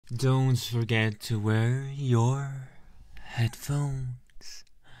don't forget to wear your headphones.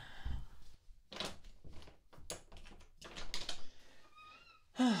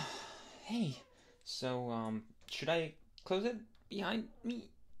 Hey, so, should I close it behind me?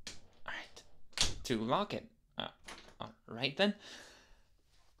 Alright, to lock it. Alright then.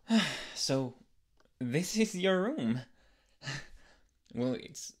 So, this is your room. Well,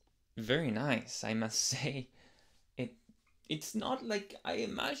 it's very nice, I must say. It's not like I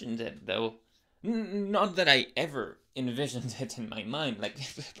imagined it, though. Not that I ever envisioned it in my mind. Like,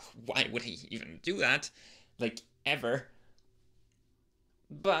 why would I even do that? Like, ever.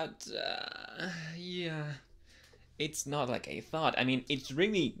 But, yeah. It's not like I thought. I mean, it's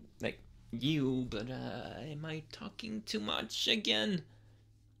really, like, you, but, am I talking too much again?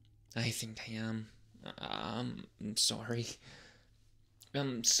 I think I am. I'm sorry.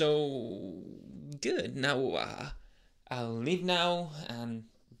 So good. Now, I'll leave now and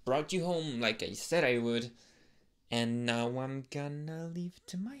brought you home like I said I would. And now I'm gonna leave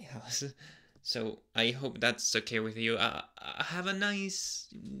to my house. So I hope that's okay with you. Have a nice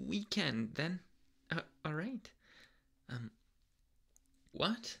weekend then. Alright.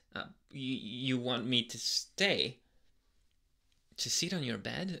 What? You want me to stay? To sit on your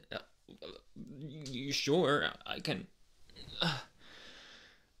bed? You sure? I can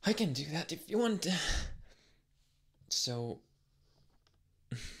do that if you want. So,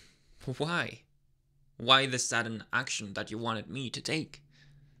 why? Why the sudden action that you wanted me to take?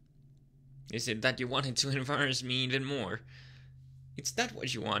 Is it that you wanted to embarrass me even more? Is that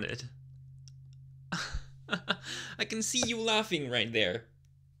what you wanted? I can see you laughing right there.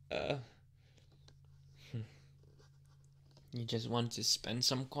 You just want to spend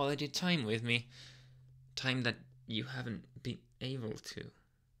some quality time with me. Time that you haven't been able to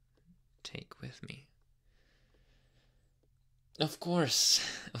take with me. Of course,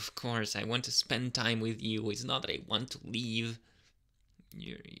 I want to spend time with you. It's not that I want to leave.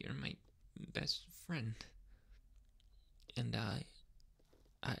 You're my best friend. And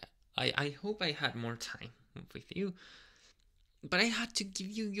I hope I had more time with you. But I had to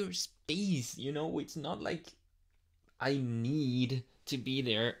give you your space, you know? It's not like I need to be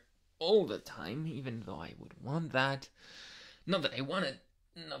there all the time, even though I would want that. Not that I want it,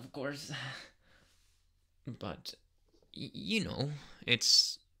 of course. But, you know,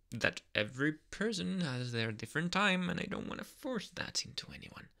 it's that every person has their different time, and I don't want to force that into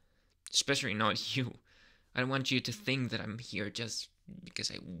anyone. Especially not you. I don't want you to think that I'm here just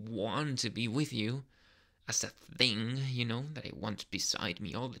because I want to be with you. As a thing, you know, that I want beside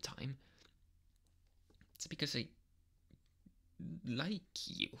me all the time. It's because I like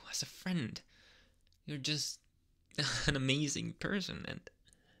you as a friend. You're just an amazing person, and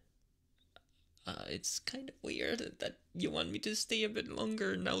it's kind of weird that you want me to stay a bit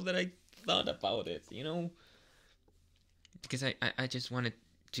longer now that I thought about it, you know? Because I just wanted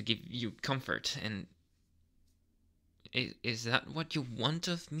to give you comfort, and is that what you want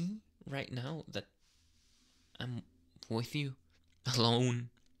of me right now? That I'm with you, alone,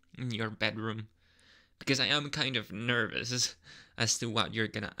 in your bedroom? Because I am kind of nervous as to what you're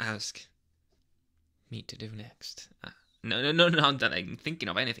gonna ask me to do next. No, not that I'm thinking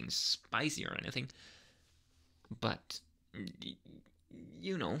of anything spicy or anything. But,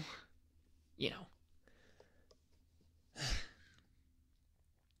 you know.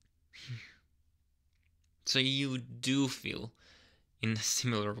 So you do feel in a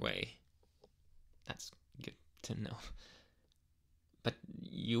similar way. That's good to know. But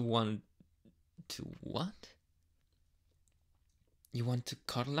you want to what? You want to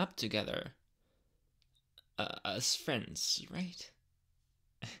cuddle up together. As friends, right?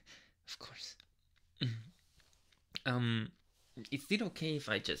 Of course. Is it okay if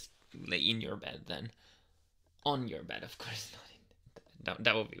I just lay in your bed then? On your bed, of course, not in.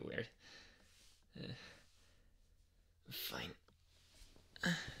 That would be weird. Fine.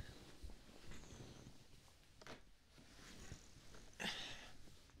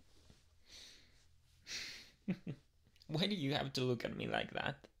 Why do you have to look at me like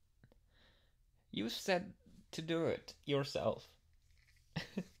that? You said to do it yourself.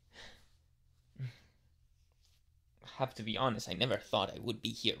 Have to be honest, I never thought I would be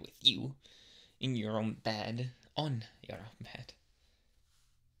here with you. In your own bed. On your own bed.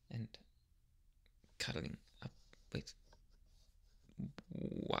 And cuddling up with...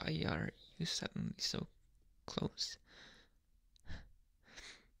 Why are you suddenly so close?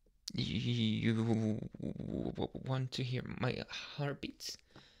 You want to hear my heartbeats?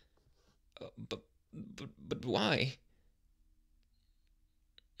 But why?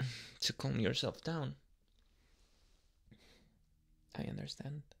 To calm yourself down. I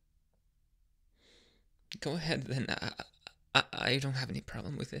understand. Go ahead then. I don't have any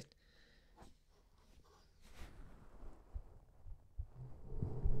problem with it.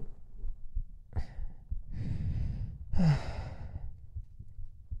 I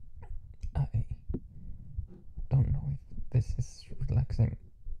don't know if this is relaxing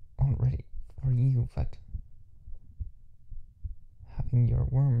already for you, but having your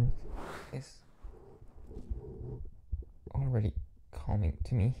warmth is already calming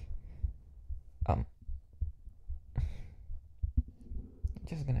to me.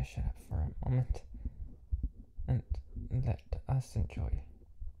 Just gonna shut up for a moment and let us enjoy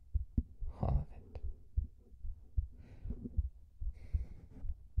all of it.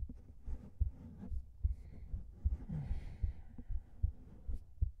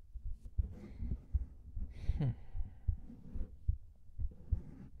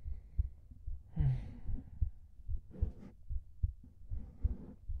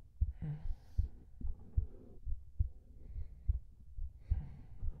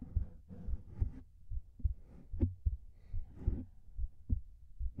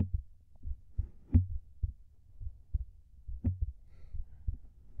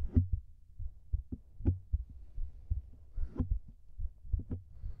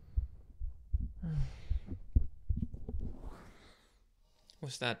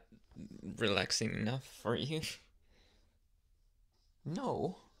 Was that relaxing enough for you?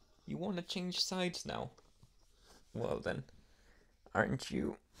 No, you want to change sides now. Well then, aren't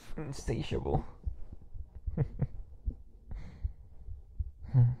you insatiable?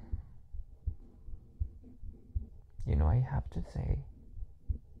 You know, I have to say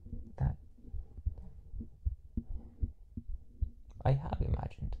that I have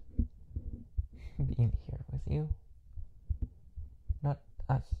imagined being here with you. Not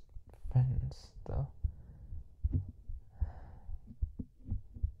as friends, though,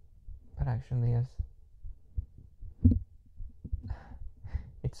 but actually as...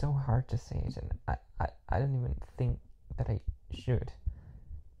 It's so hard to say it, and I don't even think that I should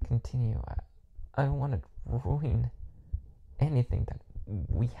continue. I don't want to ruin anything that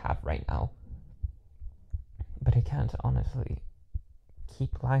we have right now, but I can't honestly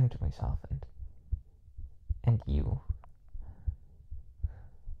keep lying to myself and you,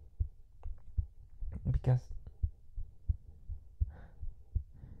 because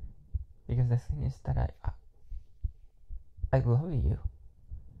the thing is that I love you.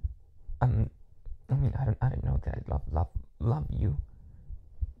 I mean, I don't know that I love you,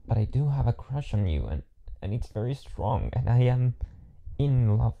 but I do have a crush on you, and it's very strong, and I am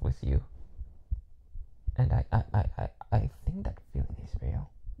in love with you, and I think that feeling is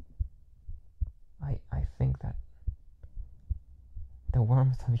real. I think that the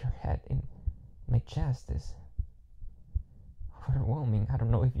warmth of your head in my chest is overwhelming. I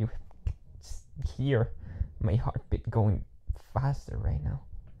don't know if you hear my heartbeat going faster right now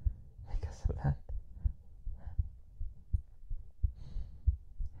because of that.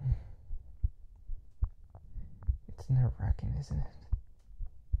 It's nerve-wracking, isn't it?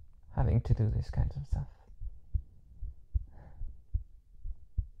 Having to do this kind of stuff.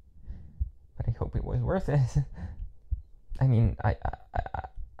 But I hope it was worth it. I mean, I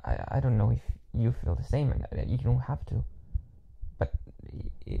don't know if you feel the same, and you don't have to. But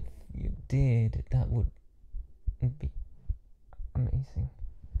if you did, that would be amazing.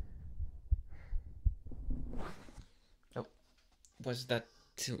 Oh, was that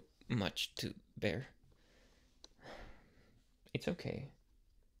too much to bear? It's okay.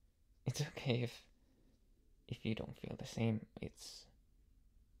 It's okay if you don't feel the same. It's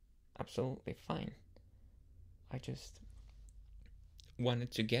absolutely fine. I just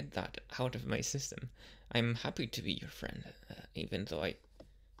wanted to get that out of my system. I'm happy to be your friend, even though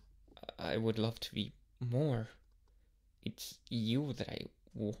I would love to be more. It's you that I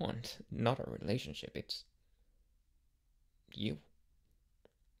want, not a relationship. It's you.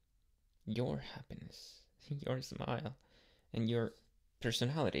 Your happiness, your smile, and your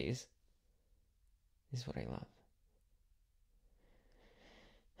personalities is what I love.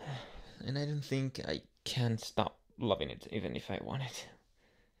 And I don't think I can stop loving it even if I wanted.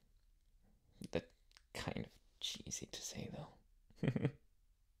 That kind of cheesy to say though.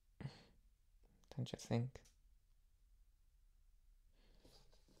 Don't you think?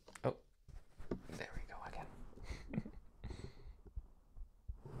 Oh, there we go again.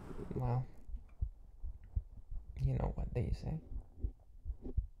 Well, you know what they say.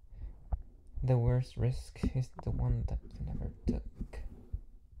 The worst risk is the one that you never took.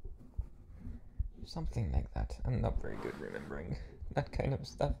 Something like that. I'm not very good remembering that kind of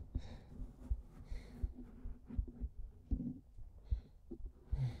stuff.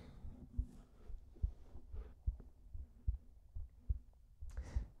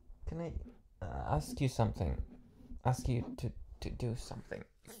 Can I ask you something? Ask you to do something.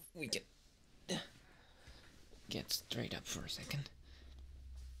 We can get straight up for a second.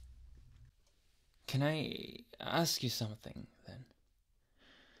 Can I ask you something then?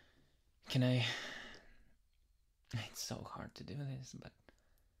 Can I... It's so hard to do this, but...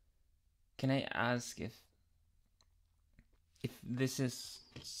 Can I ask if this is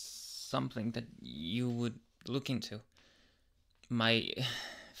something that you would look into? My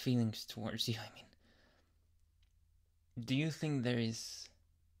feelings towards you, I mean. Do you think there is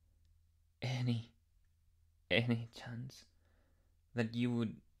any chance that you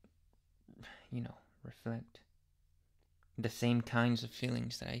would, reflect the same kinds of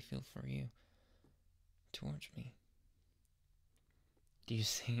feelings that I feel for you towards me? Do you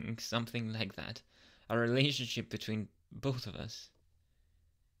think something like that, a relationship between both of us,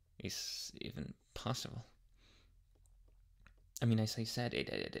 is even possible? I mean, as I said,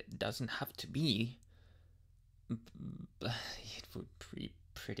 it doesn't have to be, but it would be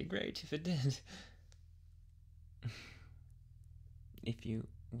pretty great if it did. If you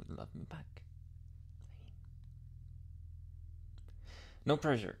would love me back. No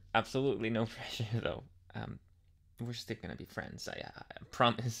pressure. Absolutely no pressure, though. We're still gonna be friends, I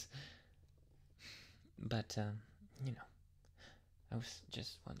promise. But, I was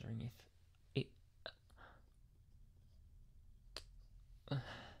just wondering if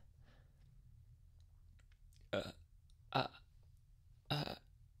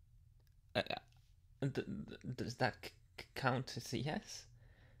does that count as a yes?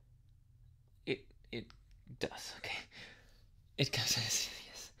 It does, okay. It counts as a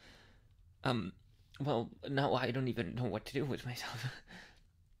yes. Well, now I don't even know what to do with myself.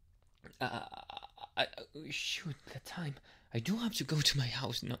 Shoot, the time. I do have to go to my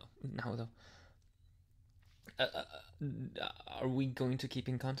house now though. Are we going to keep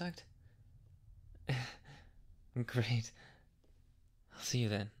in contact? Great. I'll see you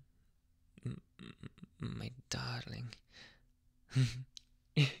then. My darling.